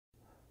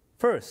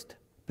First,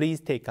 please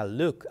take a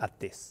look at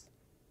this.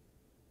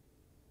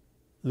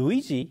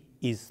 Luigi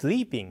is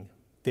sleeping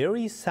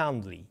very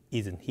soundly,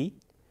 isn't he?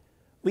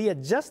 We are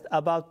just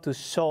about to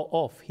show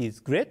off his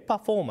great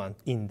performance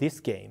in this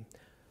game.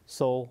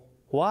 So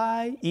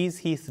why is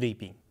he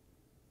sleeping?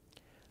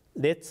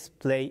 Let's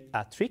play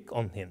a trick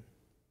on him.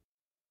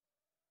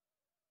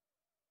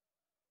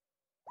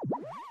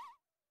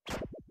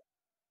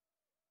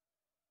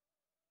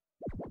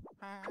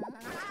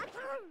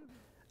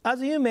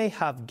 As you may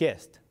have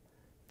guessed,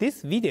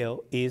 this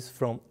video is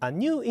from a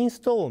new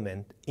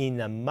installment in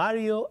the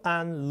Mario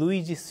and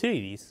Luigi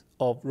series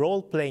of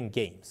role-playing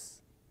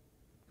games.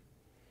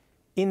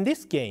 In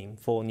this game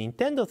for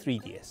Nintendo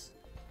 3DS,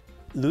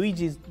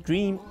 Luigi's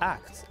dream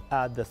acts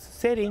as the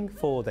setting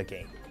for the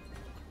game.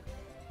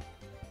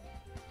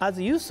 As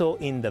you saw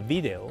in the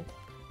video,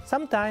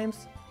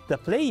 sometimes the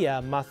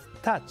player must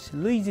touch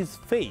Luigi's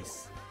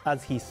face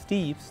as he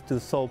sleeps to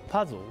solve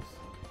puzzles.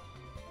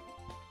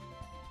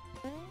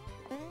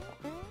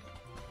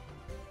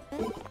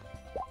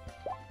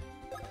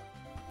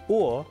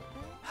 Or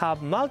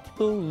have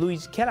multiple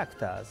Luigi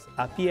characters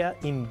appear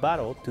in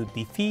battle to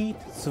defeat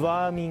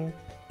swarming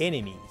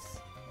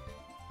enemies.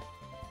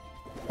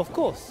 Of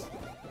course,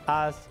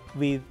 as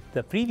with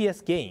the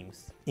previous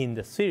games in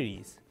the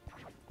series,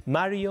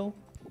 Mario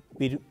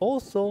will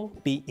also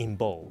be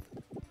involved.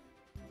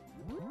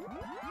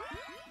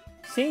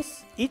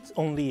 Since it's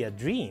only a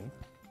dream,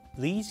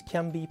 Luigi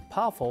can be a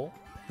powerful,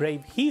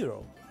 brave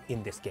hero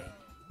in this game.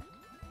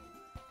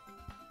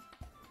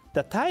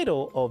 The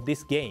title of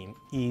this game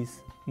is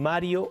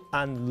Mario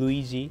and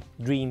Luigi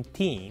Dream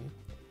Team,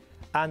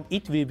 and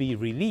it will be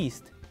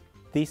released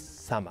this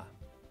summer.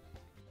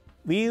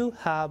 We'll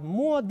have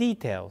more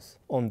details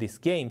on this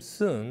game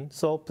soon,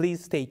 so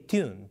please stay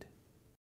tuned.